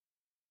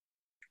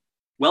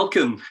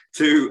Welcome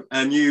to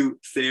a new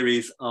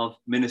series of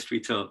Ministry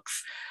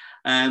Talks.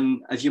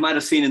 As you might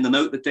have seen in the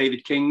note that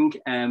David King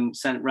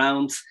sent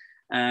round,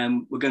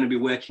 we're going to be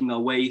working our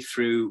way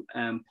through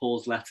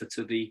Paul's letter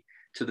to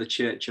the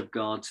Church of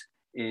God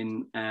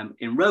in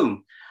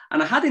Rome.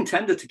 And I had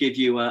intended to give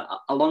you a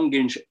long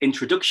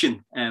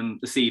introduction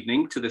this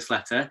evening to this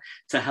letter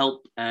to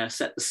help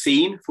set the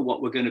scene for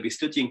what we're going to be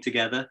studying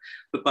together.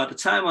 But by the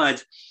time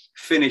I'd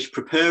finished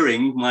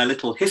preparing my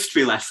little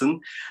history lesson,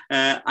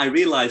 I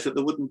realised that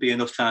there wouldn't be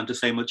enough time to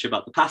say much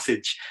about the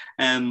passage.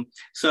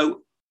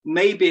 So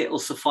maybe it'll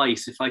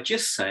suffice if I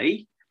just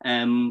say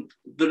that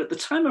at the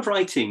time of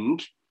writing,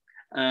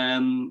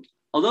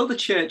 although the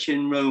church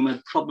in Rome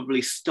had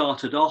probably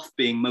started off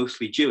being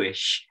mostly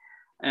Jewish,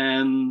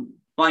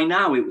 by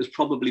now it was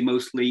probably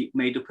mostly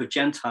made up of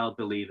Gentile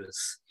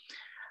believers.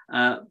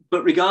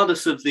 But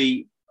regardless of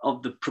the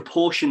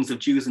proportions of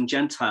Jews and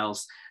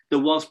Gentiles, there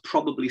was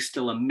probably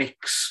still a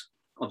mix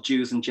of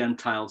Jews and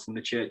Gentiles in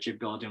the Church of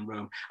God in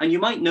Rome. And you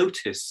might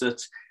notice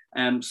that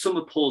some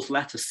of Paul's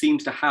letters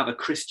seems to have a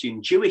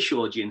Christian Jewish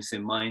audience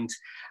in mind,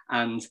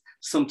 and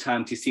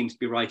sometimes he seems to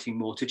be writing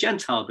more to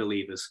Gentile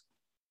believers.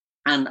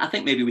 And I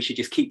think maybe we should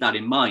just keep that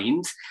in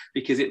mind,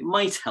 because it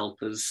might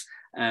help us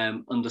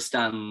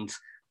understand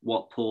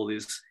what Paul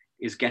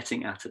is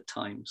getting at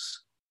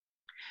times.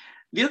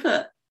 The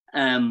other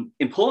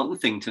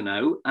important thing to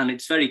know, and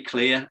it's very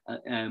clear,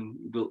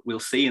 we'll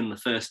see in the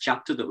first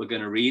chapter that we're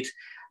going to read,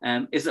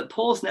 is that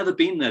Paul's never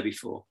been there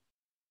before.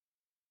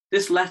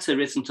 This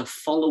letter isn't a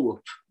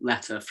follow-up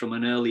letter from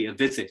an earlier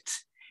visit.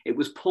 It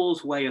was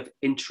Paul's way of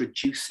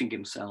introducing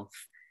himself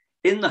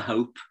in the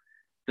hope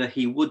that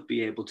he would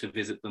be able to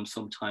visit them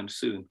sometime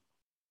soon.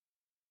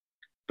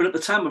 But at the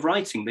time of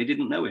writing, they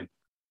didn't know him.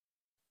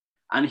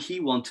 And he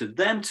wanted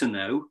them to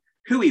know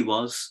who he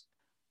was,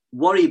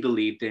 what he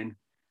believed in,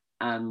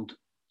 and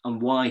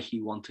why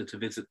he wanted to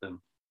visit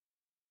them.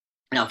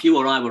 Now, if you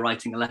or I were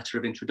writing a letter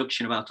of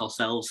introduction about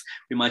ourselves,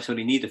 we might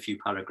only need a few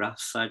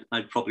paragraphs.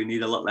 I'd probably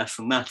need a lot less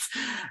than that.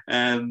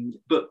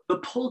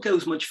 But Paul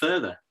goes much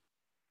further.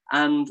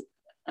 And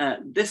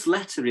this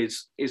letter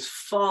is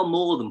far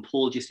more than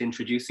Paul just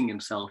introducing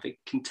himself. It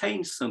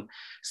contains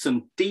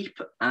some deep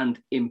and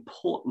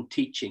important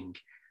teaching,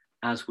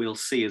 as we'll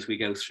see as we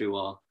go through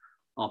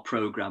our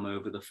program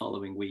over the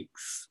following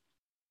weeks.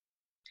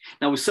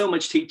 Now, with so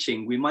much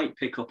teaching, we might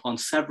pick up on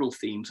several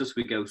themes as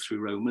we go through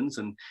Romans,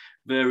 and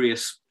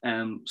various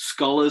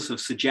scholars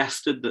have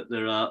suggested that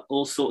there are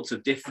all sorts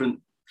of different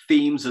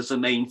themes as a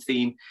main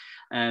theme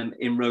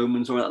in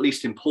Romans, or at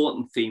least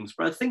important themes.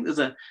 But I think there's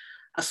a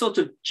sort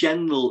of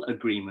general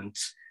agreement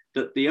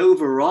that the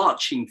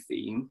overarching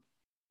theme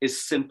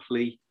is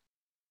simply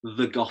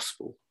the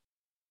gospel,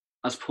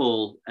 as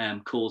Paul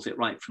calls it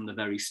right from the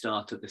very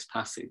start of this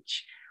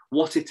passage,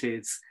 what it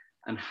is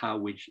and how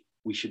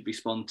we should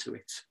respond to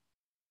it.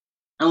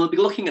 And we'll be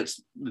looking at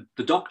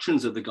the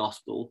doctrines of the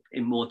gospel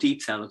in more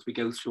detail as we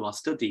go through our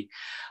study.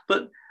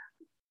 But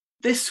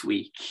this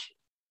week,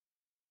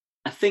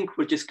 I think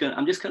I'm just going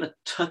to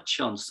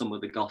touch on some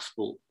of the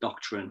gospel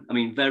doctrine. I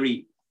mean,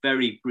 very,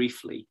 very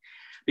briefly,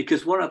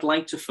 because what I'd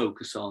like to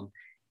focus on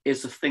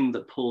is the thing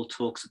that Paul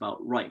talks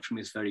about right from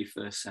his very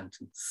first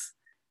sentence.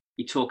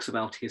 He talks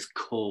about his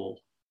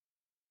call,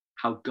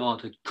 how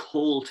God had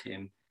called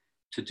him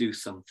to do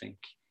something.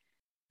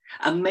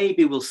 And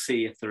maybe we'll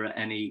see if there are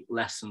any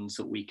lessons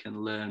that we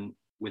can learn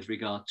with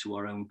regard to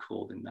our own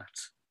call in that.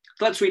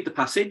 So let's read the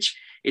passage.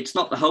 It's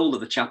not the whole of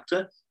the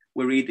chapter.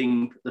 We're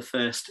reading the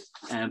first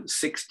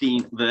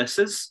 16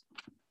 verses.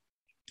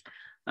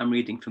 I'm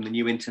reading from the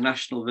New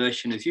International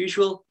Version as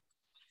usual.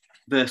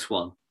 Verse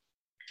 1.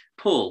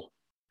 Paul,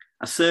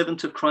 a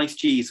servant of Christ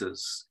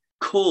Jesus,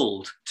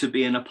 called to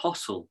be an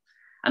apostle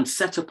and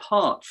set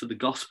apart for the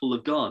gospel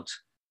of God,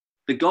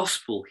 the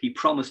gospel he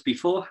promised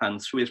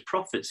beforehand through his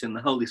prophets in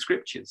the Holy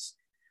Scriptures,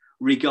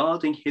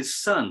 regarding his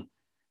Son,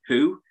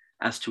 who,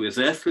 as to his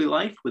earthly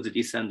life, was a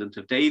descendant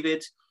of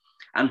David,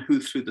 and who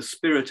through the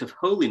Spirit of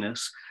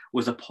holiness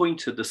was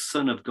appointed the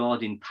Son of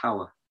God in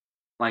power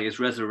by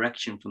his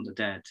resurrection from the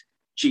dead,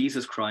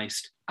 Jesus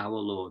Christ our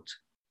Lord.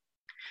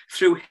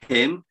 Through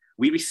him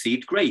we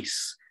received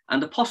grace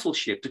and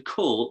apostleship to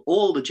call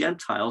all the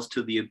Gentiles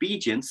to the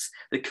obedience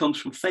that comes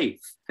from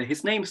faith for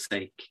his name's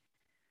sake.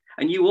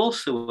 And you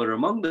also are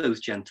among those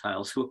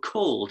Gentiles who are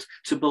called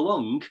to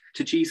belong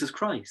to Jesus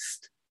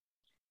Christ.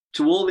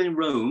 To all in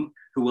Rome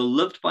who are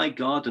loved by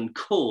God and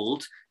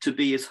called to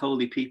be his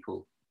holy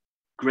people,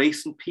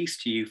 grace and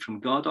peace to you from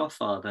God our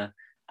Father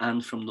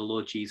and from the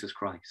Lord Jesus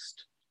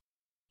Christ.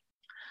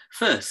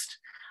 First,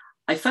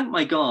 I thank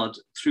my God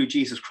through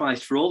Jesus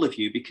Christ for all of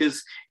you,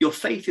 because your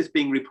faith is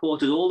being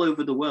reported all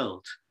over the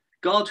world.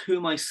 God,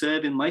 whom I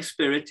serve in my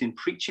spirit in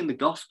preaching the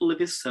gospel of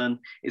his Son,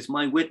 is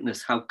my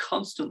witness how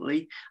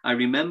constantly I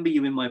remember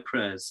you in my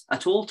prayers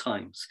at all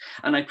times.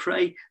 And I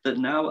pray that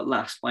now at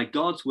last, by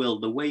God's will,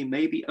 the way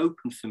may be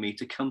opened for me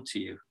to come to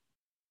you.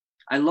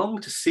 I long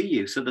to see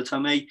you so that I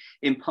may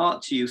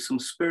impart to you some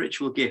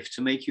spiritual gift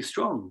to make you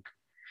strong.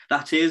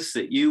 That is,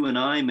 that you and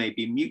I may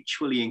be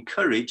mutually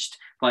encouraged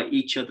by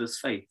each other's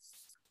faith.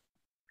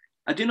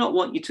 I do not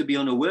want you to be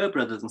unaware,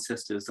 brothers and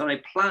sisters, that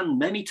I planned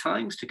many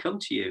times to come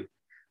to you,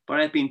 but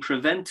I have been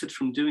prevented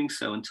from doing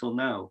so until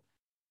now,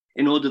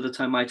 in order that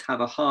I might have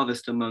a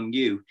harvest among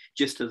you,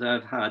 just as I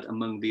have had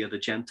among the other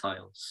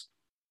Gentiles.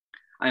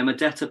 I am a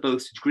debtor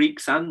both to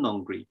Greeks and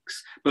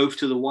non-Greeks, both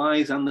to the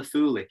wise and the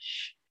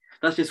foolish.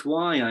 That is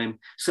why I am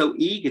so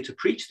eager to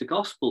preach the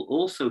gospel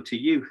also to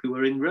you who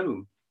are in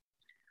Rome.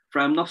 For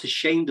I am not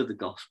ashamed of the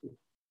gospel,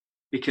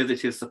 because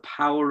it is the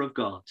power of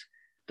God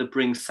that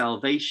brings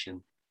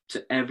salvation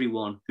to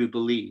everyone who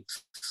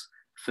believes,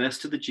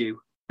 first to the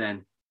Jew,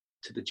 then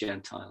to the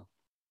Gentile.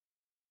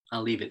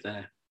 I'll leave it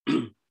there.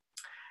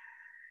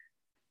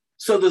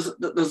 So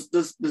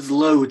there's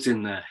loads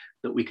in there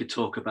that we could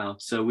talk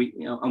about. So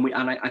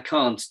I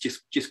can't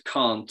just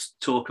can't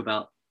talk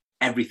about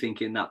everything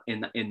in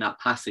that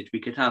passage.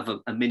 We could have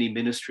a mini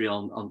ministry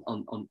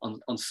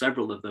on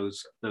several of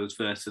those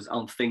verses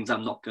on things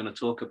I'm not going to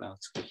talk about.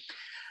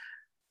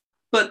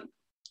 But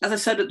as I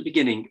said at the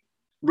beginning,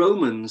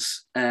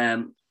 Romans,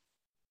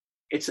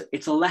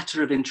 it's a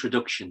letter of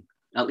introduction,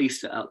 at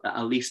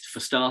least for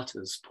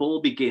starters.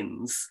 Paul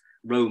begins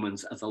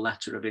Romans as a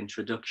letter of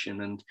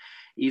introduction, and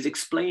he's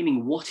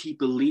explaining what he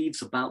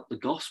believes about the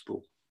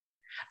gospel.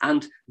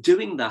 And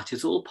doing that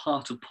is all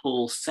part of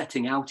Paul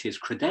setting out his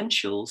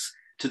credentials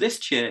to this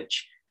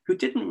church who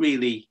didn't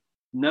really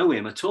know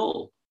him at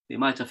all. They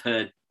might have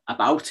heard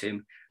about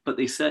him, but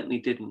they certainly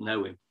didn't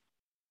know him.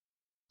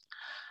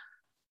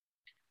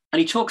 And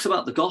he talks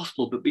about the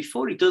gospel, but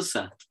before he does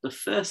that, the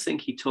first thing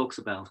he talks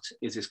about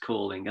is his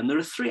calling. And there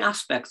are three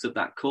aspects of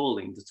that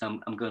calling that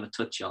I'm going to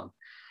touch on.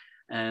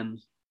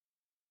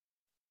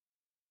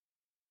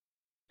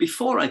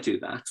 Before I do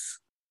that,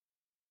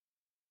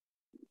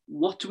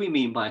 what do we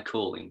mean by a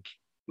calling?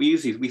 We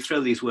throw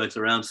these words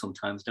around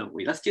sometimes, don't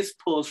we? Let's just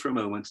pause for a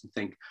moment and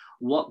think,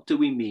 what do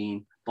we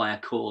mean by a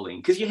calling?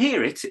 Because you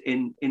hear it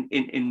in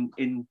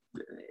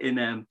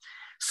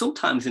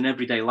sometimes in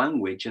everyday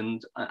language,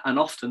 and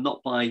often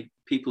not by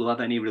people who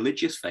have any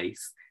religious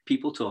faith.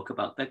 People talk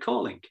about their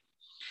calling.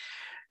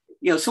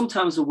 You know,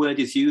 sometimes the word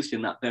is used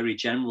in that very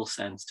general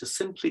sense to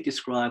simply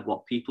describe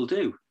what people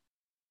do,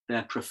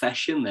 their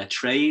profession, their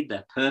trade,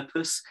 their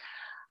purpose.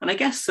 And I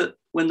guess that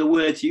when the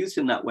word's used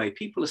in that way,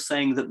 people are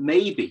saying that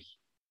maybe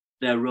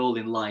their role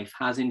in life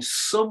has in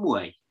some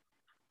way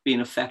been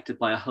affected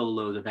by a whole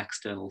load of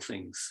external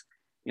things.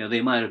 You know,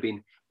 they might have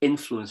been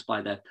influenced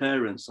by their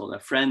parents or their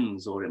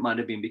friends, or it might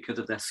have been because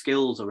of their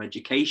skills or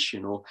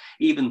education, or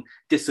even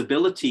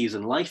disabilities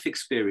and life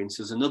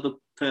experiences and other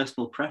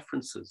personal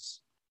preferences.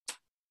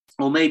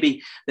 Or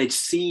maybe they'd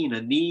seen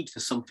a need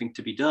for something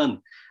to be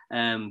done.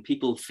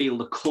 People feel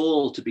the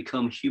call to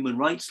become human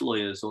rights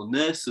lawyers or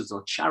nurses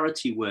or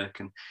charity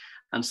work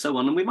and so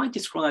on. And we might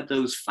describe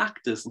those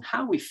factors and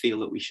how we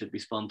feel that we should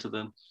respond to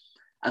them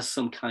as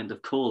some kind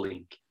of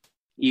calling,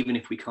 even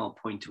if we can't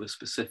point to a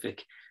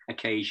specific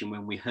occasion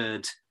when we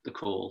heard the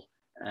call,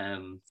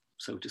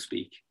 so to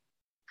speak.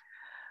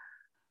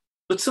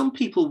 But some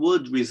people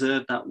would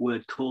reserve that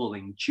word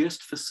calling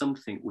just for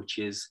something which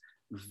is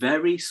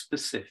very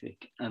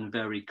specific and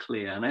very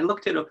clear. And I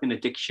looked it up in a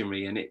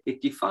dictionary, and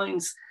it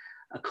defines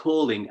a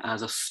calling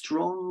as a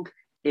strong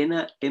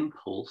inner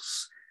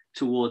impulse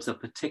towards a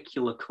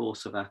particular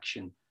course of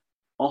action,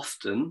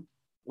 often,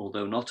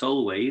 although not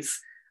always,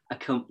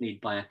 accompanied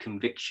by a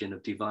conviction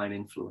of divine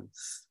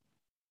influence.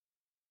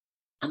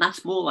 And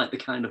that's more like the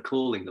kind of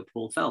calling that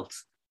Paul felt.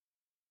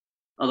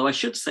 Although I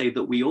should say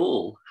that we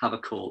all have a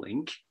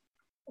calling,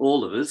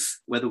 all of us,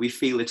 whether we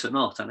feel it or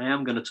not. And I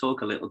am going to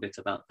talk a little bit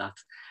about that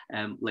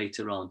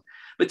later on.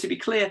 But to be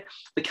clear,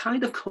 the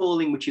kind of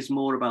calling which is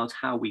more about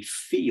how we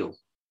feel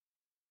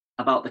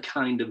about the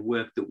kind of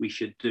work that we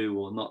should do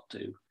or not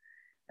do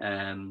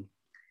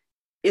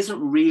isn't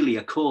really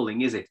a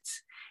calling, is it?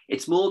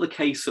 It's more the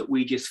case that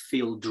we just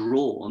feel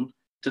drawn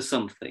to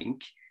something.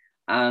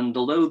 And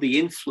although the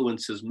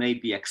influences may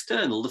be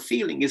external, the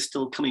feeling is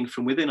still coming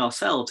from within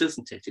ourselves,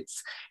 isn't it?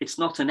 It's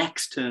not an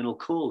external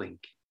calling.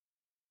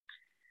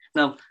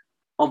 Now,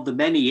 of the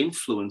many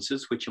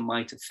influences which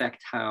might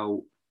affect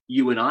how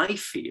you and I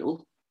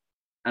feel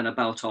and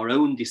about our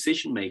own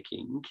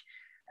decision-making,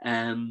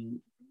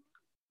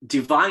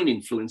 divine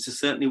influence is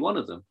certainly one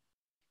of them,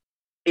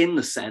 in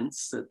the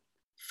sense that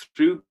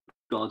through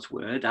God's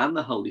word and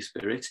the Holy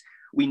Spirit,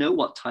 we know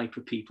what type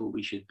of people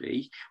we should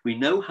be. We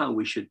know how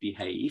we should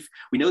behave.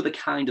 We know the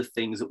kind of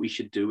things that we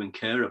should do and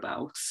care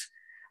about.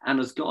 And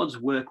as God's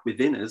work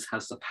within us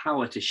has the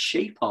power to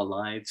shape our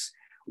lives,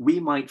 we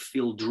might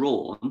feel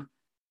drawn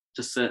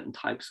to certain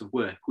types of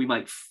work. We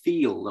might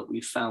feel that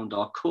we've found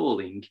our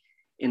calling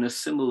in a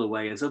similar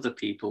way as other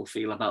people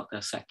feel about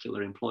their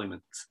secular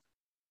employment.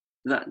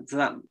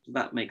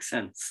 That makes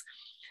sense.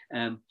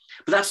 But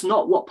that's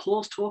not what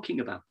Paul's talking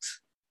about.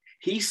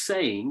 He's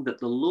saying that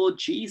the Lord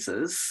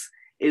Jesus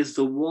is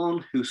the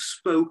one who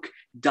spoke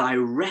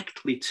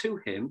directly to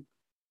him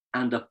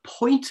and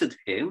appointed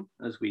him,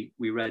 as we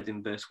read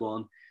in verse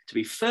 1, to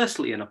be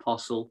firstly an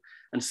apostle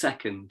and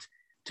second,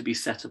 to be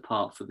set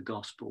apart for the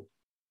gospel.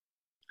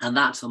 And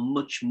that's a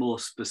much more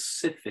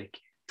specific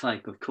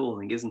type of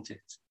calling, isn't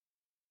it?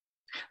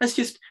 Let's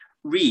just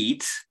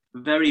read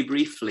very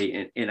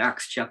briefly in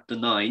Acts chapter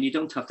 9. You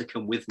don't have to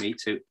come with me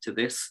to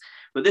this,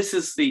 but this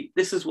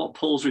is what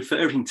Paul's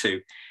referring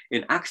to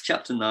in Acts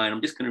chapter 9.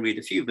 I'm just going to read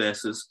a few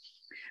verses.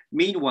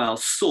 Meanwhile,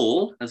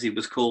 Saul, as he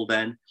was called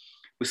then,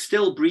 was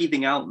still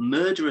breathing out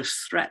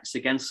murderous threats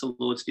against the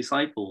Lord's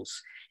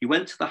disciples. He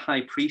went to the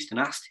high priest and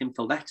asked him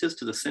for letters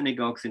to the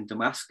synagogues in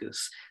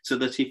Damascus, so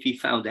that if he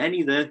found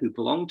any there who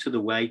belonged to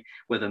the way,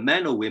 whether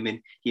men or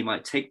women, he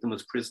might take them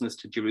as prisoners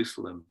to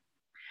Jerusalem.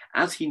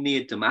 As he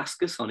neared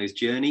Damascus on his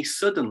journey,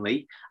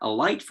 suddenly a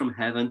light from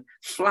heaven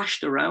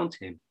flashed around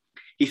him.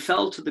 He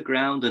fell to the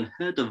ground and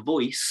heard a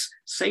voice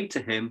say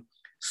to him,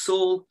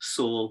 "Saul,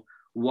 Saul,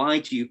 why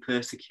do you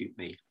persecute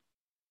me?"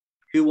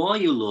 "Who are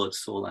you, Lord?"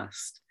 Saul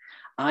asked.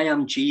 "I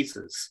am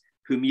Jesus,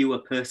 whom you are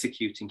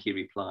persecuting," he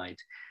replied.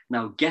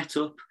 "Now get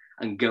up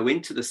and go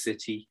into the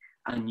city,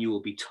 and you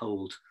will be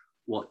told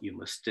what you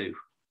must do."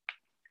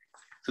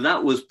 So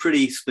that was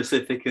pretty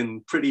specific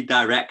and pretty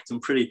direct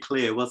and pretty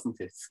clear,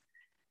 wasn't it?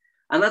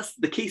 And that's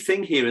the key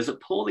thing here, is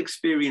that Paul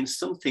experienced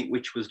something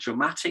which was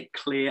dramatic,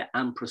 clear,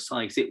 and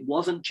precise. It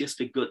wasn't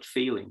just a gut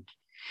feeling.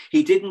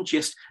 He didn't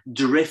just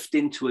drift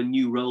into a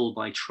new role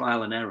by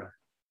trial and error.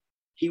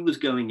 He was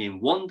going in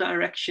one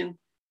direction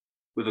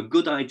with a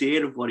good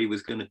idea of what he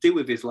was going to do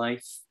with his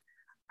life,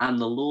 and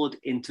the Lord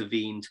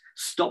intervened,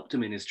 stopped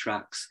him in his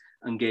tracks,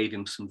 and gave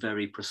him some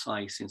very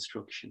precise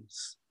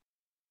instructions.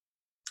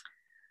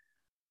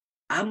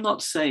 I'm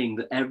not saying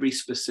that every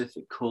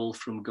specific call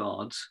from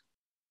God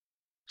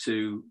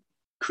to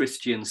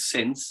Christians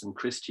since and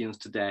Christians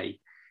today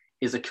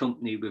is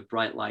accompanied with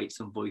bright lights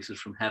and voices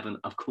from heaven.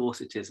 Of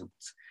course it isn't.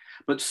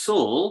 But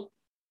Saul,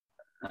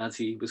 as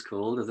he was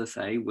called, as I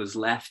say, was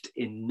left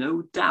in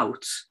no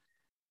doubt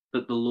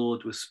that the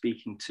Lord was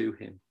speaking to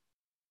him.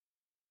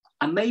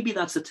 And maybe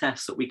that's a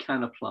test that we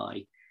can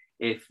apply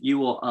if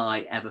you or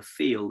I ever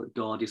feel that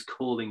God is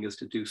calling us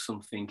to do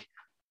something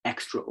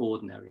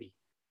extraordinary,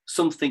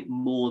 something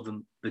more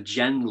than the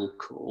general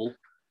call,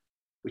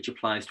 which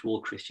applies to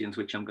all Christians,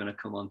 which I'm going to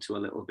come on to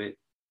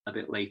a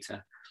bit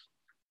later.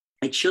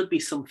 It should be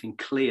something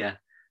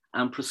clear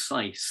and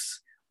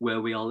precise,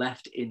 where we are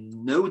left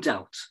in no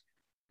doubt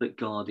that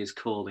God is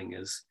calling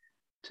us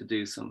to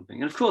do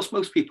something. And of course,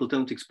 most people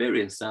don't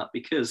experience that,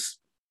 because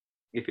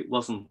if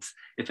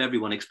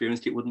everyone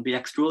experienced it, it wouldn't be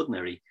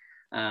extraordinary.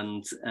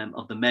 And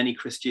of the many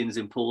Christians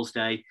in Paul's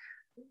day,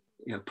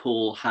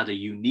 Paul had a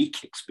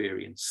unique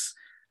experience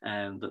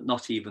that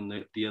not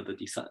even the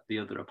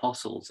other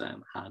apostles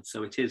had.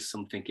 So it is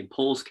something, in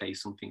Paul's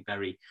case, something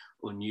very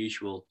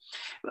unusual.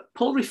 But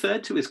Paul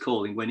referred to his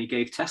calling when he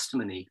gave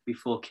testimony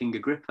before King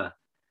Agrippa.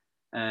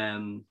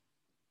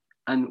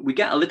 And we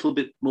get a little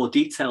bit more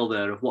detail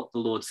there of what the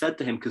Lord said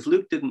to him, because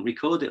Luke didn't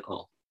record it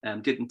all,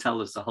 didn't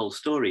tell us the whole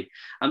story.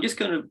 I'm just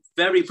going to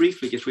very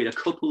briefly just read a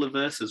couple of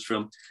verses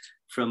from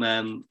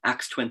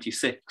Acts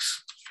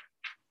 26,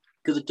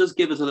 because it does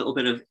give us a little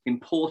bit of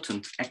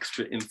important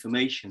extra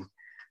information.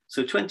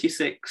 So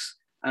 26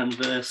 and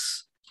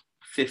verse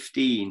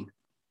 15.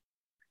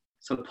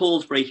 So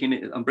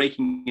I'm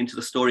breaking into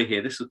the story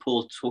here. This is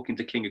Paul talking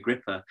to King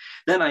Agrippa.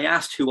 "Then I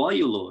asked, 'Who are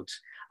you, Lord?'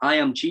 'I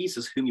am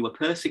Jesus, whom you are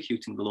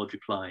persecuting,' the Lord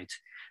replied.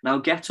 'Now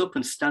get up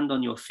and stand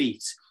on your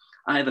feet.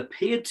 I have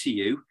appeared to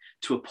you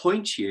to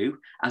appoint you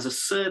as a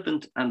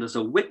servant and as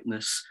a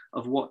witness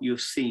of what you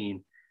have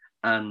seen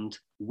and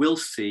will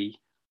see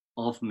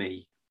of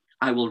me.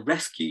 I will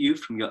rescue you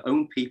from your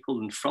own people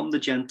and from the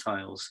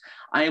Gentiles.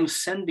 I am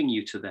sending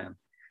you to them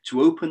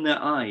to open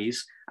their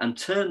eyes and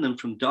turn them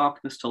from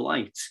darkness to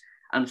light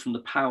and from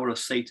the power of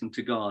Satan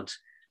to God,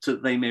 so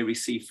that they may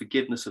receive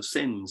forgiveness of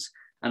sins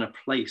and a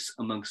place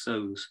amongst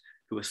those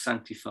who are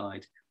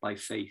sanctified by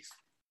faith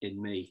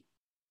in me.'"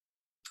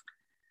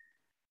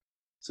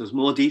 So there's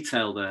more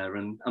detail there.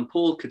 And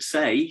Paul could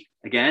say,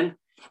 again,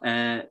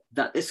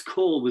 that this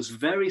call was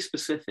very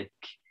specific.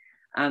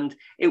 And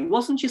it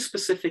wasn't just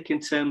specific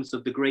in terms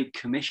of the Great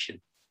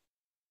Commission.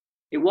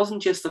 It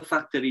wasn't just the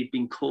fact that he'd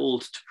been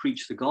called to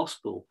preach the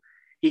gospel.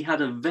 He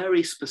had a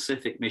very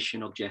specific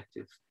mission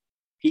objective.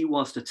 He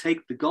was to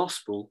take the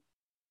gospel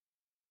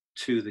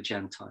to the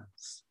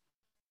Gentiles.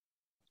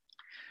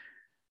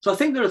 So I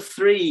think there are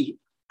three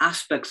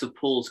aspects of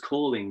Paul's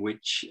calling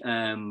which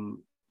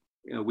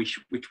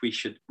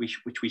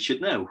we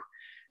should know.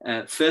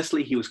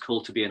 Firstly, he was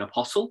called to be an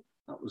apostle.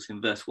 That was in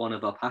verse 1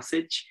 of our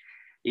passage.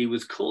 He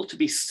was called to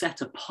be set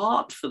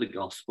apart for the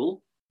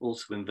gospel,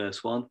 also in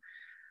verse 1.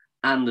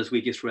 And as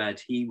we just read,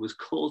 he was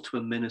called to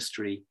a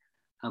ministry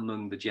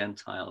among the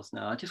Gentiles.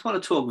 Now, I just want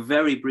to talk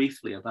very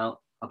briefly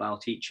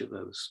about each of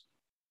those.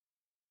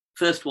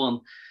 First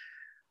one,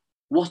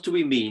 what do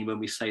we mean when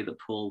we say that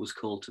Paul was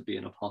called to be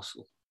an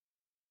apostle?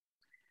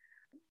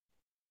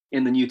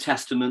 In the New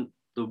Testament,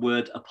 the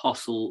word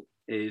apostle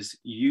is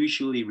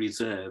usually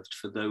reserved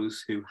for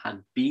those who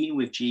had been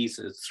with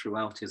Jesus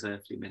throughout his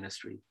earthly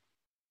ministry.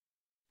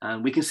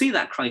 And we can see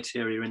that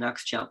criteria in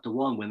Acts chapter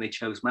 1 when they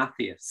chose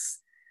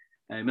Matthias.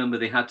 Remember,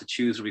 they had to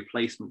choose a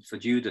replacement for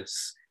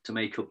Judas to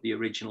make up the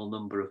original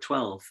number of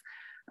 12.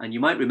 And you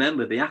might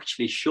remember they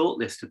actually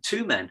shortlisted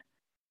two men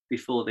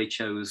before they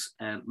chose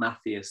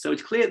Matthias. So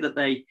it's clear that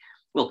they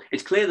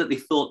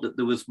thought that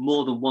there was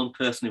more than one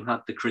person who had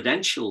the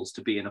credentials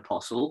to be an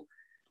apostle.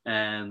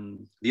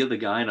 The other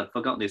guy, and I've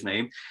forgotten his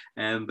name,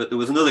 but there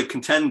was another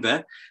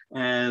contender,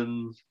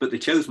 but they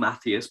chose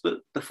Matthias.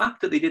 But the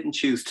fact that they didn't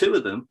choose two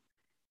of them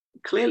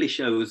clearly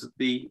shows that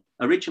the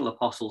original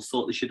apostles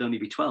thought there should only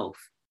be 12.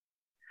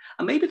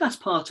 And maybe that's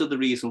part of the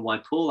reason why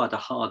Paul had a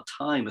hard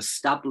time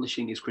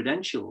establishing his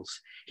credentials.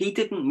 He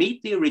didn't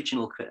meet the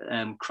original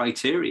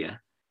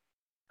criteria.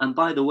 And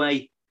by the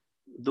way,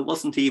 there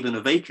wasn't even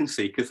a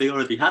vacancy because they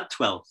already had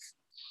 12.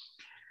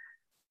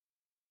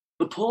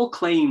 But Paul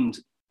claimed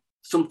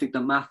something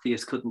that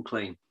Matthias couldn't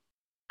claim.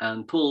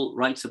 And Paul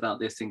writes about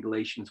this in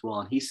Galatians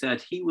 1. He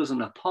said he was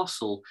an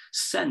apostle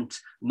sent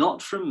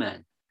not from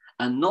men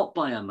and not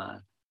by a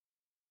man,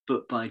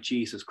 but by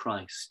Jesus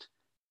Christ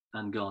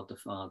and God the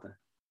Father.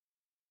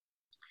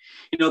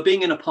 You know,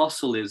 being an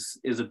apostle is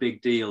a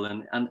big deal.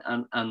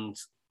 And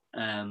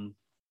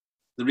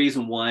the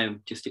reason why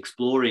I'm just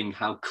exploring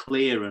how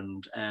clear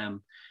and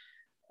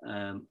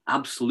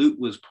absolute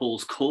was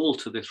Paul's call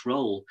to this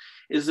role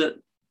is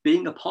that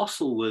being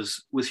apostle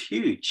was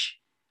huge.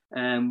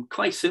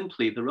 Quite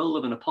simply, the role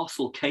of an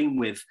apostle came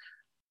with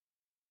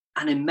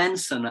an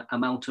immense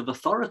amount of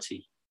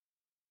authority.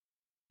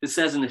 It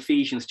says in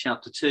Ephesians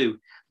chapter 2,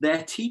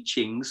 their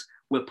teachings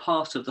were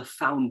part of the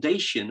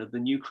foundation of the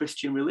new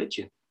Christian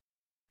religion.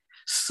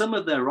 Some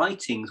of their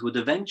writings would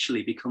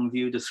eventually become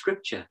viewed as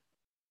scripture.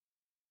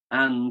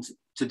 And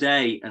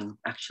today, and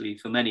actually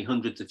for many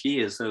hundreds of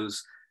years,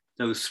 those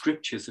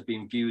scriptures have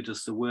been viewed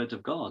as the word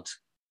of God.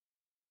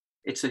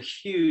 It's a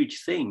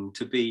huge thing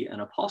to be an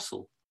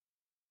apostle,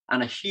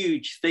 and a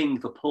huge thing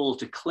for Paul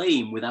to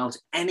claim without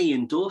any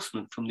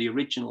endorsement from the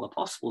original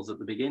apostles at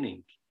the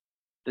beginning,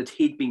 that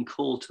he'd been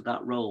called to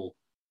that role.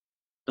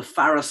 The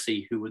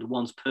Pharisee who had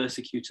once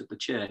persecuted the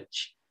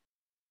church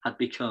had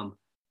become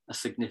a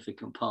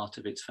significant part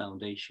of its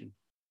foundation.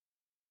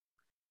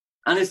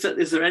 And is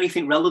there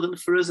anything relevant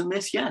for us in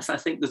this? Yes, I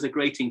think there's a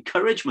great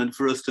encouragement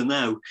for us to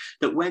know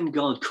that when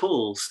God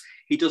calls,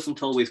 he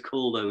doesn't always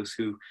call those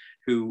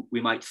who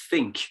we might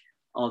think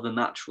are the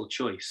natural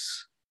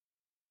choice.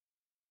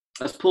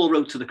 As Paul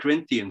wrote to the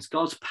Corinthians,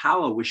 God's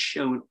power was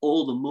shown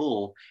all the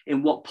more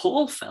in what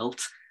Paul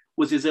felt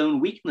was his own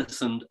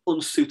weakness and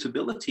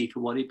unsuitability for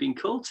what he'd been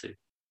called to.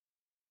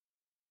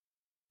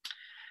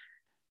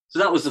 So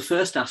that was the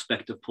first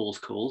aspect of Paul's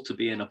call, to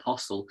be an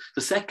apostle.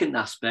 The second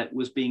aspect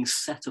was being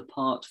set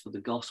apart for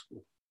the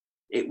gospel.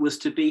 It was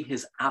to be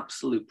his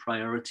absolute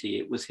priority.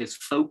 It was his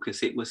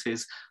focus. It was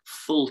his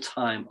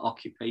full-time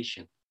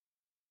occupation.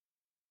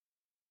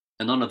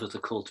 And none of us are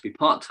called to be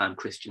part-time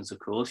Christians, of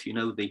course. You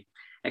know the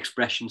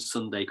expression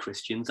Sunday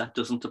Christians. That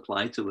doesn't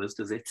apply to us,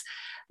 does it?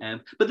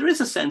 But there is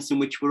a sense in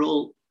which we're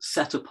all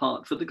set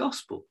apart for the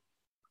gospel.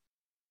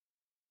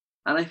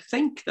 And I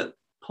think that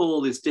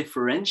Paul is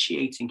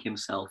differentiating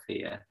himself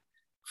here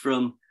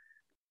from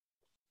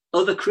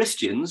other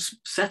Christians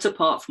set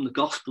apart from the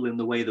gospel in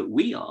the way that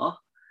we are,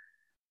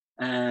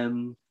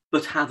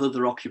 but have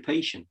other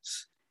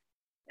occupations.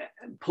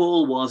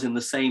 Paul was, in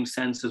the same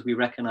sense as we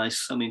recognize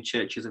some in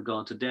churches of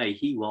God today,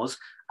 he was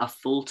a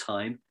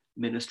full-time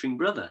ministering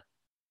brother.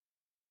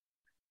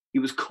 He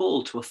was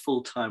called to a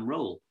full-time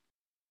role.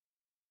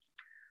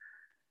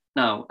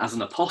 Now, as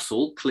an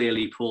apostle,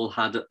 clearly Paul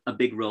had a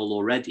big role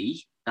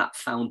already, that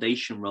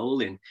foundation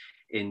role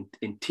in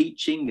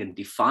teaching and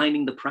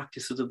defining the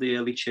practices of the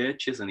early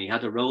churches, and he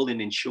had a role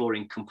in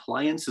ensuring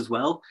compliance as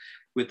well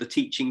with the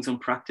teachings and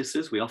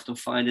practices. We often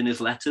find in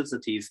his letters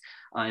that he's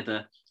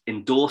either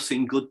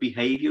endorsing good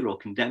behavior or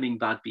condemning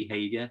bad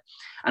behavior.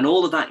 And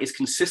all of that is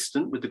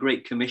consistent with the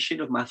Great Commission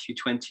of Matthew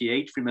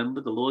 28.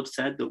 Remember, the Lord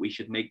said that we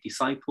should make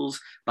disciples,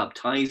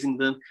 baptizing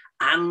them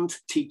and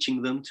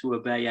teaching them to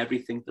obey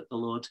everything that the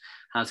Lord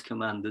has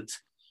commanded.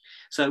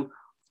 So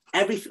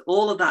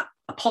all of that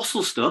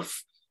apostle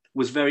stuff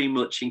was very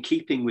much in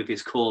keeping with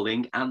his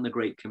calling and the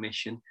Great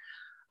Commission.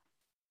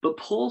 But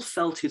Paul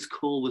felt his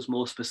call was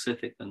more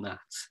specific than that.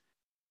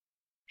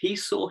 He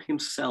saw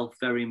himself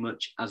very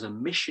much as a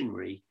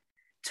missionary,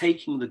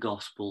 taking the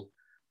gospel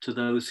to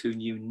those who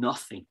knew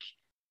nothing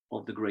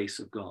of the grace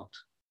of God.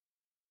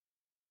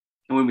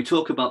 And when we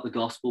talk about the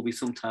gospel, we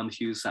sometimes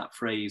use that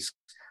phrase,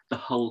 the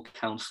whole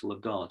counsel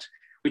of God,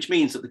 which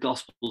means that the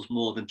gospel is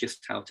more than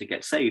just how to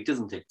get saved,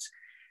 isn't it?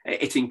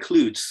 It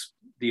includes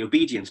the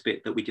obedience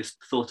bit that we just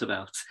thought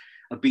about,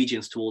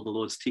 obedience to all the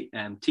Lord's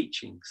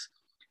teachings.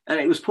 And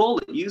it was Paul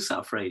that used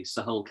that phrase,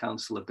 the whole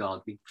counsel of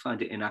God. We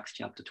find it in Acts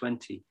chapter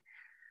 20.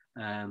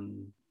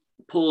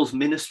 Paul's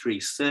ministry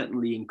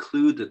certainly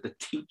included the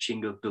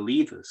teaching of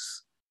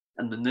believers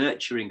and the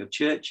nurturing of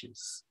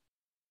churches.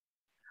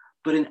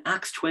 But in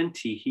Acts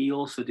 20, he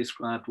also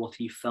described what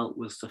he felt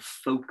was the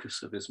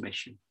focus of his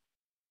mission.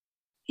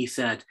 He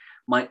said,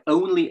 "My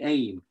only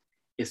aim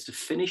is to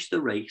finish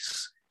the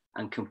race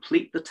and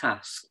complete the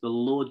task the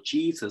Lord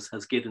Jesus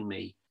has given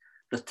me,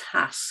 the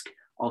task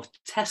of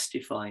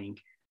testifying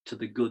to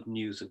the good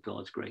news of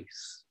God's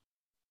grace."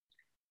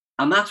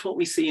 And that's what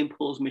we see in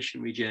Paul's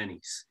missionary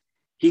journeys.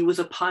 He was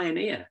a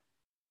pioneer.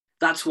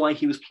 That's why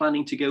he was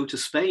planning to go to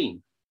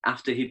Spain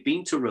after he'd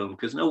been to Rome,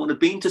 because no one had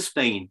been to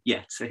Spain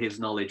yet, to his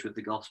knowledge, with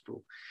the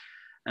gospel.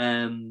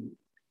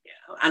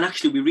 And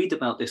actually, we read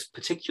about this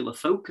particular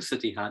focus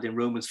that he had in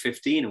Romans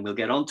 15, and we'll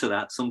get onto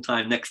that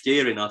sometime next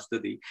year in our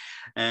study,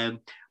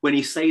 when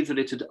he says that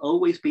it had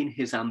always been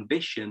his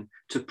ambition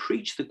to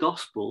preach the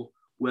gospel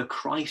where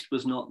Christ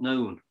was not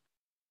known.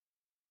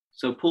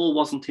 So Paul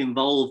wasn't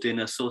involved in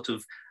a sort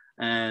of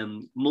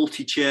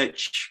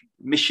multi-church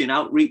mission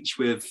outreach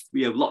with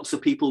lots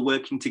of people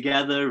working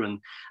together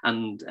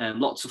and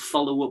lots of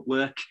follow-up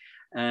work.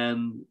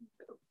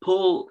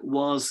 Paul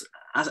was,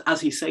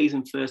 as he says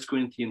in 1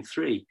 Corinthians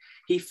 3,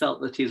 he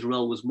felt that his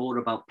role was more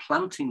about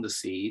planting the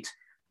seed,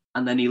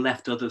 and then he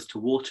left others to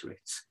water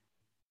it,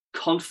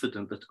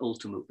 confident that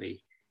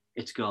ultimately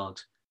it's God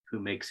who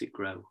makes it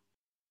grow.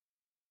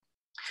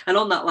 And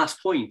on that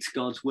last point,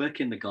 God's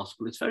work in the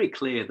gospel, it's very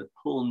clear that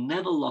Paul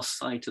never lost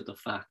sight of the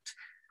fact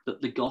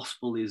that the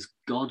gospel is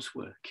God's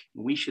work.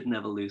 We should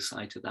never lose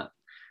sight of that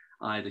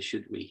either,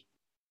 should we?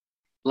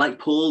 Like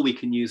Paul, we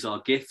can use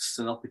our gifts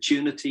and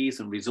opportunities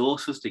and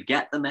resources to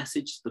get the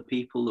message to the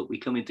people that we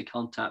come into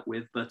contact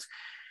with, but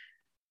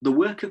the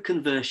work of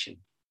conversion,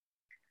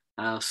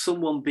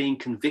 someone being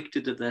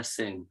convicted of their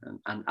sin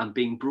and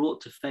being brought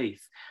to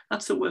faith,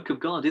 that's the work of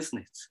God, isn't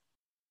it?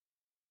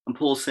 And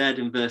Paul said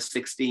in verse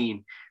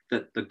 16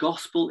 that the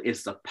gospel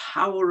is the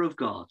power of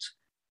God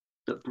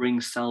that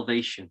brings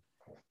salvation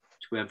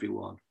to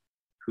everyone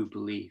who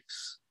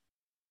believes.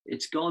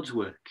 It's God's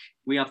work.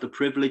 We have the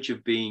privilege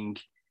of being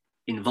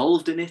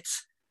involved in it,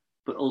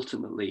 but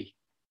ultimately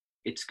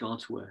it's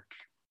God's work.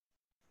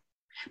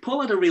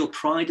 Paul had a real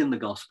pride in the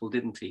gospel,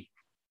 didn't he?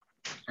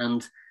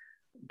 And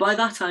by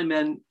that I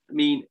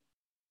mean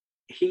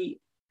he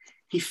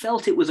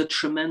felt it was a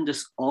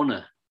tremendous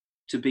honor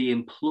to be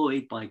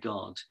employed by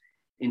God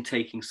in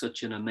taking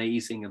such an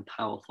amazing and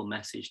powerful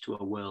message to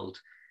a world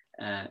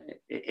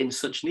in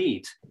such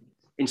need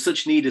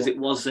as it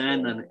was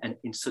then, and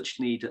in such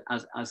need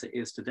as it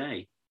is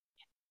today.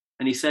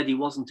 And he said he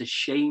wasn't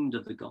ashamed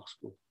of the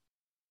gospel.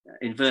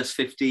 In verse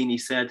 15, he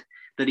said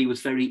that he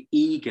was very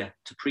eager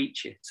to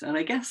preach it. And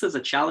I guess there's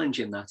a challenge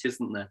in that,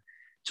 isn't there,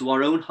 to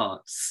our own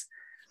hearts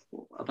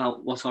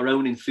about what our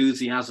own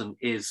enthusiasm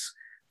is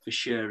for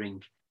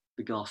sharing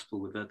the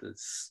gospel with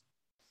others.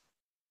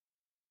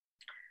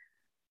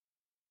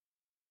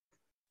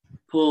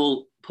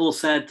 Paul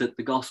said that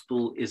the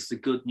gospel is the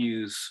good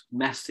news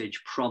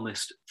message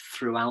promised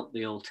throughout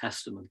the Old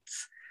Testament,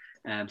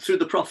 through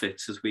the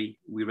prophets, as we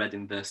read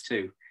in verse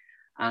 2.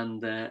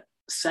 And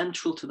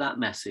central to that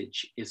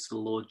message is the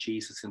Lord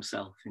Jesus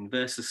himself. In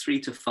verses 3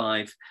 to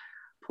 5,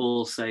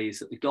 Paul says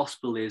that the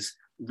gospel is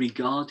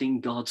regarding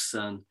God's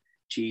Son,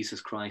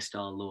 Jesus Christ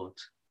our Lord.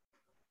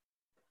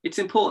 It's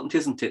important,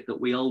 isn't it,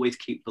 that we always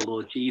keep the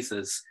Lord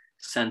Jesus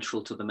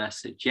central to the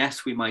message.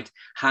 Yes, we might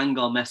hang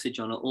our message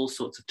on all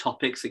sorts of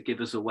topics that give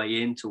us a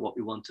way into what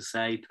we want to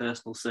say,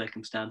 personal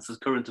circumstances,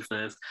 current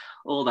affairs,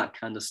 all that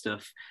kind of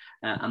stuff.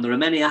 And there are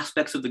many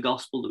aspects of the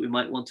gospel that we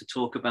might want to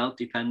talk about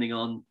depending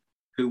on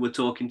who we're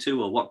talking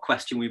to or what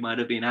question we might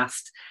have been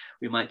asked.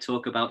 We might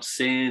talk about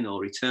sin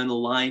or eternal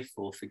life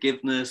or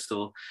forgiveness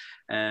or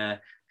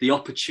the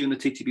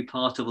opportunity to be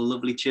part of a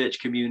lovely church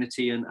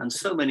community and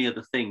so many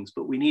other things.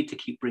 But we need to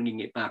keep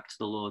bringing it back to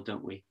the Lord,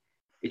 don't we?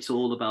 It's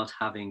all about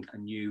having a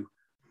new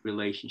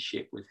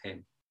relationship with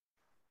him.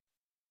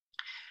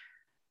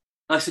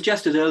 I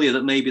suggested earlier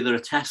that maybe there are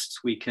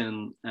tests we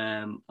can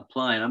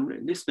apply, and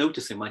I'm just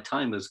noticing my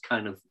time has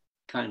kind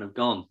of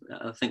gone.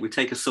 I think we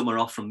take a summer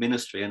off from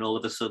ministry, and all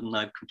of a sudden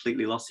I've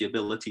completely lost the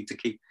ability to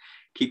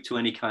keep to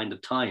any kind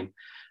of time.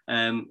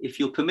 If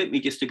you'll permit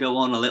me just to go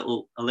on a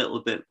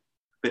little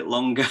bit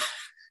longer,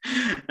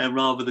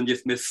 rather than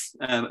just miss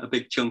a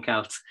little chunk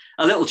out.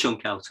 I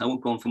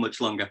won't go on for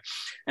much longer.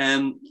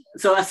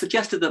 So I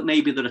suggested that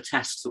maybe there are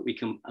tests that we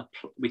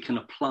can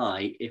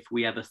apply if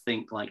we ever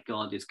think like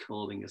God is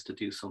calling us to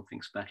do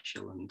something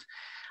special, and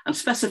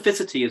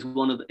specificity is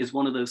one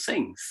of those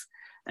things.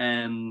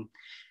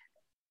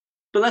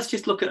 But let's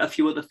just look at a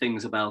few other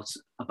things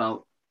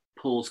about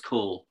Paul's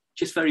call,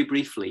 just very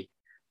briefly,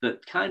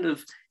 that kind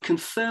of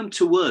confirm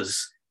to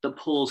us that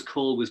Paul's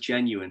call was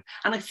genuine.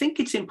 And I think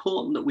it's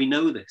important that we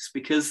know this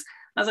because,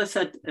 as I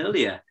said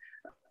earlier,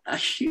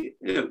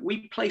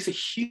 we place a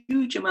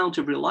huge amount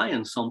of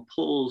reliance on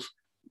Paul's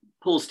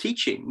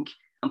teaching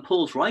and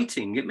Paul's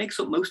writing. It makes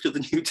up most of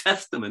the New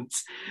Testament.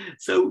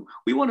 So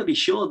we want to be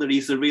sure that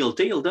he's the real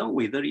deal, don't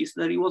we? That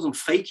he wasn't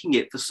faking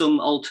it for some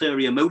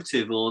ulterior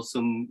motive or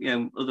some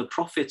other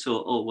profit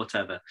or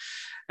whatever.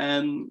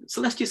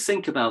 So let's just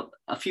think about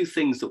a few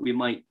things that we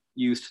might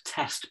use to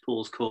test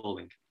Paul's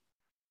calling.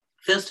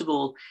 First of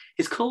all,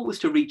 his call was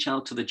to reach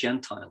out to the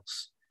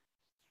Gentiles,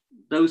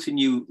 those who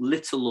knew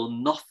little or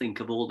nothing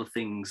of all the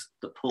things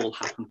that Paul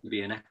happened to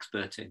be an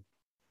expert in.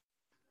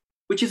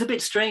 Which is a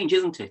bit strange,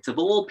 isn't it? Of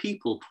all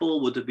people, Paul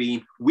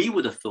we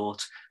would have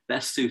thought,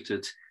 best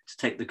suited to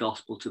take the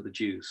gospel to the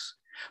Jews.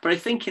 But I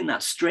think in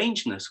that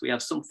strangeness, we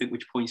have something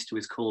which points to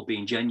his call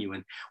being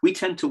genuine. We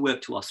tend to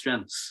work to our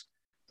strengths,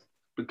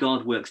 but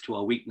God works to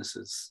our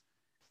weaknesses.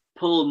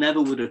 Paul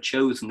never would have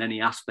chosen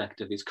any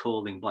aspect of his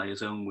calling by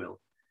his own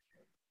will,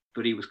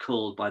 but he was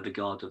called by the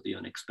God of the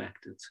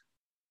unexpected.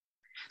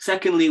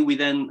 Secondly, we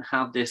then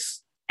have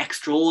this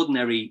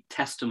extraordinary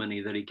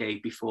testimony that he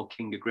gave before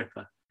King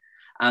Agrippa.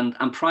 And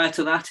prior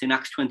to that, in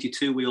Acts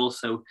 22, we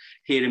also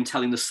hear him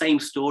telling the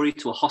same story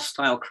to a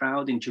hostile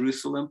crowd in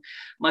Jerusalem.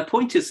 My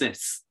point is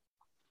this.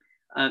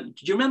 Do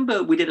you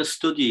remember we did a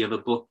study of a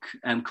book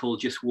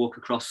called Just Walk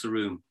Across the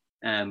Room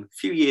a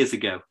few years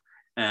ago,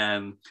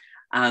 and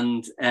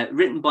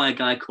written by a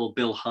guy called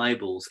Bill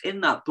Hybels?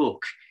 In that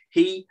book,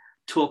 he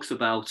talks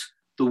about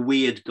the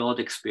weird God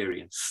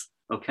experience,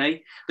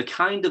 okay? The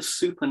kind of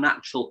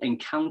supernatural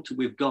encounter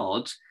with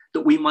God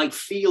that we might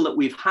feel that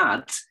we've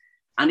had,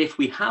 and if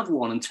we have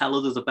one and tell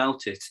others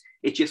about it,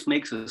 it just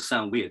makes us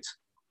sound weird.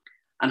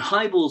 And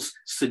Hybels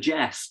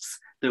suggests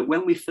that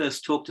when we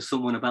first talk to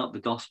someone about the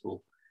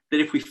gospel, that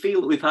if we feel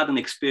that we've had an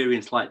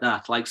experience like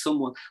that, like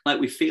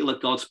we feel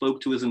that God spoke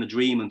to us in a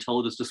dream and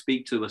told us to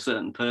speak to a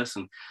certain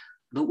person,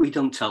 but we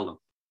don't tell them,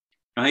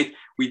 right?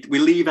 We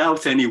leave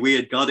out any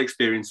weird God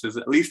experiences,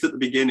 at least at the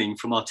beginning,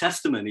 from our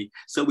testimony,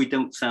 so we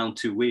don't sound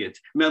too weird.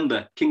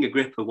 Remember, King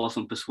Agrippa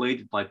wasn't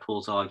persuaded by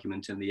Paul's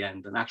argument in the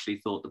end and actually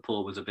thought that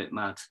Paul was a bit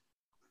mad.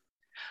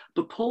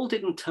 But Paul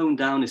didn't tone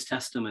down his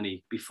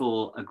testimony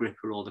before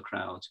Agrippa or the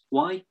crowd.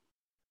 Why?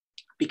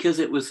 Because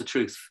it was the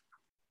truth.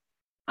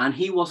 And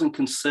he wasn't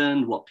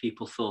concerned what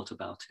people thought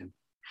about him.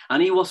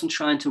 And he wasn't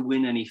trying to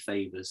win any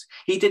favors.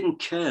 He didn't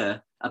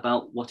care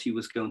about what he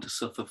was going to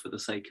suffer for the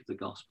sake of the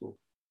gospel.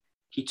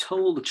 He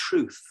told the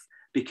truth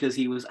because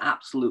he was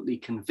absolutely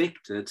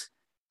convicted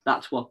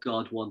that's what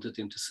God wanted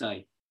him to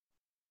say.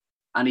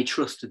 And he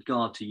trusted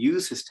God to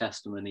use his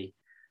testimony,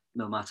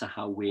 no matter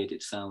how weird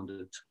it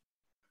sounded.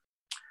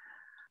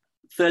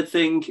 Third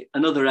thing,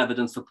 another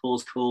evidence for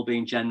Paul's call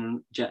being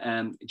genuine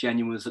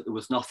was that there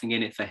was nothing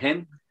in it for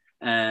him.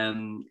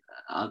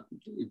 I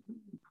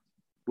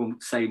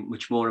won't say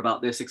much more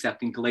about this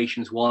except in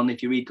Galatians 1.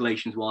 If you read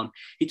Galatians 1,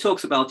 he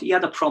talks about he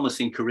had a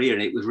promising career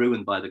and it was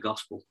ruined by the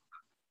gospel.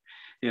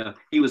 You know,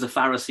 he was a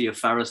Pharisee of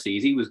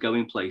Pharisees. He was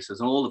going places,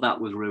 and all of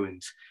that was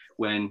ruined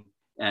when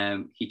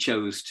he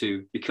chose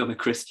to become a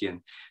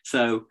Christian.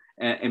 So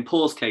in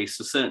Paul's case,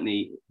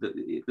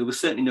 there was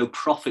certainly no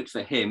profit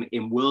for him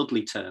in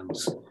worldly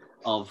terms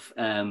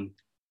in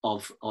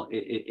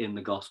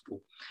the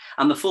gospel.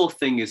 And the fourth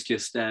thing is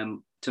just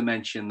to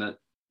mention that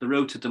the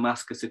road to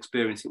Damascus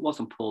experience, it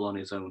wasn't Paul on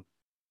his own.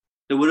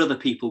 There were other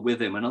people with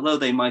him, and although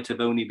they might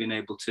have only been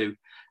able to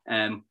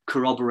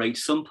corroborate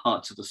some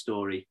parts of the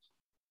story,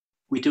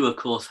 we do of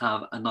course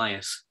have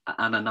Ananias,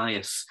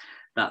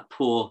 that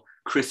poor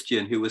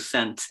Christian who was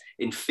sent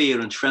in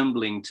fear and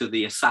trembling to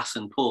the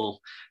assassin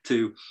Paul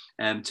to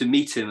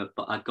meet him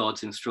at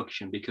God's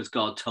instruction, because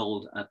God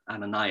told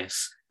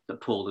Ananias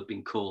that Paul had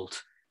been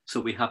called. So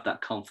we have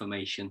that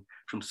confirmation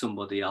from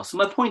somebody else. And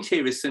my point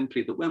here is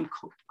simply that when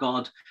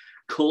God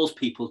calls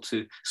people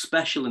to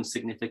special and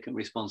significant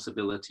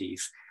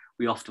responsibilities,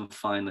 we often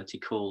find that he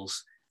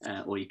calls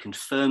or he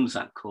confirms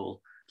that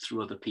call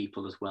through other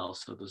people as well.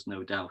 So there's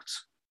no doubt.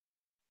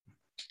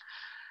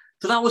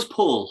 So that was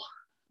Paul.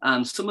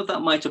 And some of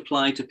that might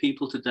apply to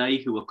people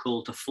today who are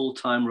called to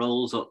full-time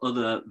roles or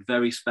other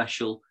very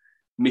special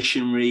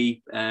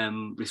missionary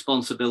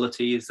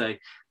responsibilities.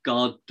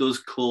 God does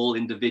call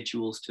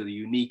individuals to the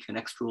unique and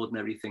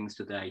extraordinary things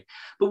today.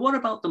 But what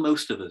about the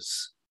most of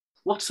us?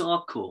 What's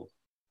our call?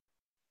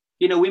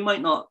 You know, we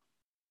might not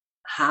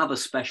have a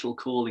special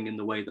calling in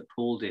the way that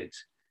Paul did,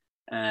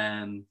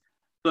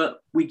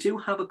 but we do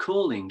have a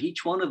calling,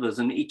 each one of us,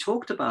 and he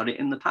talked about it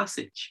in the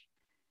passage.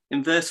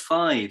 In verse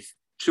 5,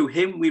 through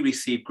him we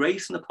receive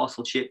grace and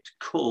apostleship to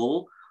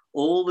call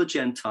all the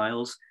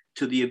Gentiles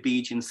to the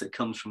obedience that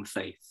comes from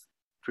faith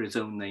for his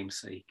own name's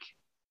sake.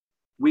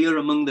 We are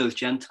among those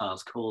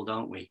Gentiles called,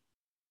 aren't we?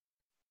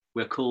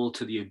 We're called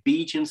to the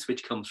obedience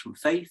which comes from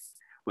faith.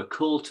 We're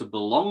called to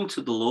belong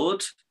to the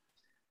Lord,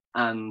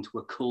 and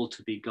we're called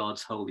to be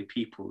God's holy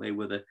people. They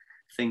were the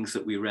things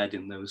that we read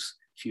in those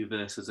few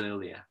verses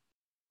earlier.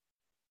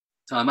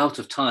 So I'm out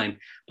of time,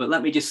 but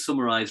let me just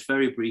summarize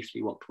very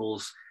briefly what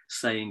Paul's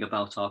saying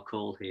about our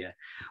call here.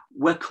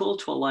 We're called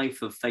to a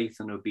life of faith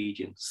and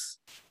obedience.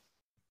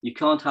 You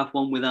can't have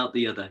one without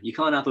the other. You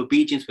can't have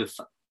obedience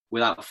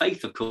without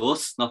faith, of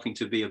course, nothing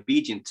to be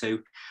obedient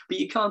to, but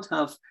you can't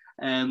have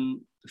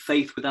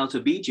faith without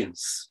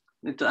obedience.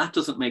 That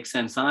doesn't make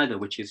sense either,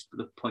 which is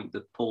the point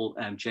that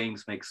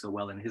James makes so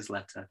well in his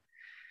letter.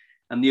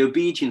 And the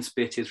obedience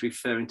bit is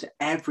referring to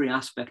every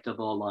aspect of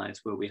our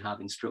lives where we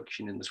have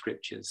instruction in the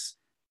scriptures,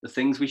 the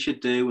things we should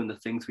do and the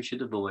things we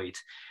should avoid.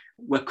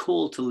 We're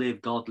called to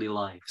live godly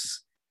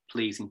lives,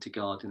 pleasing to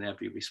God in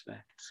every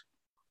respect.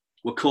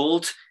 We're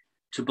called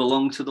to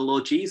belong to the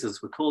Lord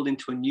Jesus. We're called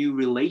into a new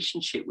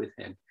relationship with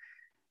him. It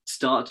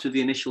starts with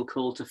the initial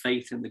call to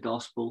faith in the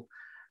gospel,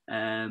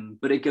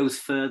 but it goes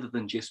further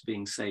than just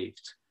being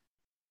saved.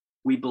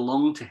 We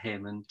belong to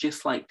him, and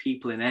just like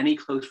people in any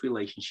close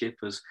relationship,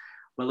 as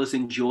well as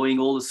enjoying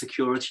all the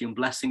security and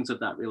blessings of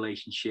that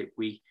relationship,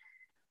 we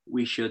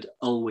should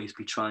always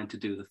be trying to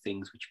do the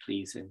things which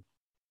please him.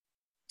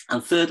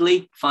 And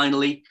thirdly,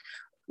 finally,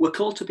 we're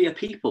called to be a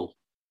people,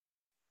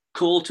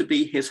 called to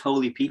be his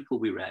holy people,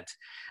 we read.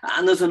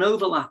 And there's an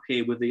overlap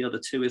here with the other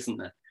two, isn't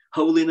there?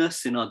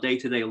 Holiness in our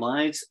day-to-day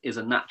lives is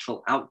a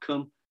natural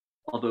outcome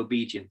of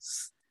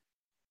obedience.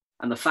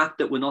 And the fact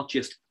that we're not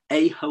just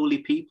a holy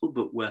people,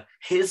 but we're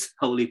his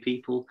holy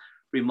people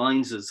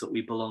reminds us that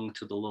we belong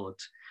to the Lord.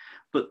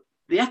 But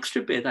the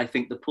extra bit I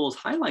think that Paul's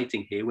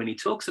highlighting here when he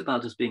talks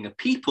about us being a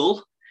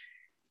people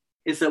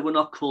is that we're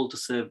not called to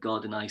serve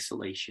God in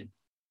isolation.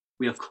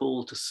 We are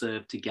called to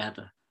serve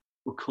together.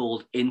 We're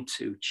called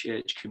into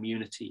church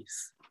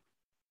communities.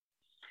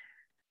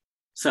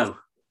 So,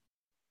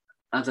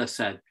 as I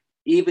said,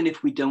 even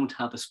if we don't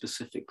have a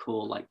specific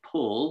call like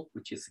Paul,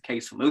 which is the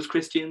case for most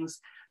Christians,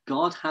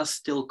 God has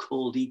still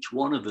called each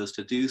one of us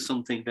to do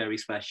something very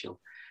special.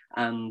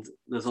 And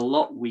there's a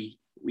lot we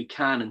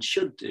can and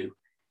should do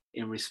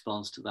in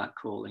response to that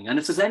calling. And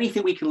if there's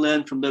anything we can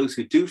learn from those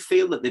who do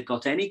feel that they've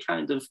got any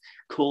kind of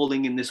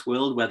calling in this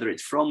world, whether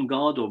it's from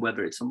God or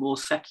whether it's a more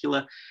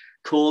secular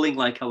calling,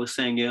 like I was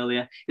saying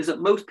earlier, is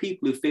that most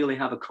people who feel they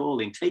have a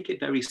calling take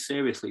it very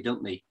seriously,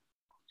 don't they?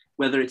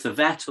 Whether it's a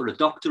vet or a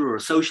doctor or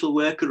a social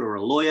worker or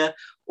a lawyer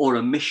or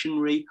a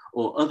missionary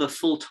or other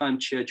full-time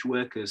church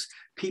workers,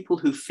 people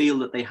who feel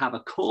that they have a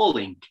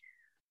calling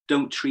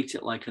don't treat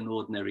it like an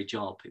ordinary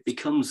job. It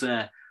becomes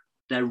their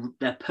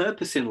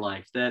purpose in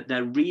life,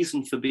 their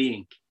reason for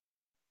being.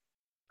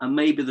 And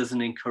maybe there's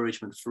an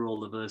encouragement for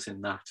all of us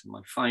in that. And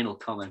my final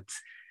comment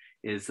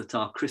is that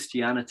our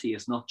Christianity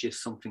is not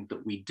just something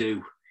that we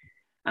do,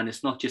 and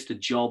it's not just a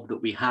job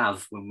that we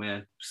have when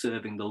we're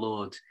serving the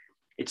Lord.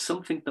 It's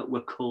something that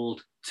we're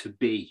called to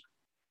be.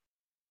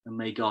 And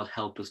may God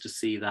help us to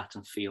see that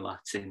and feel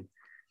that in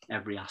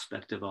every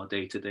aspect of our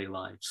day-to-day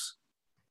lives.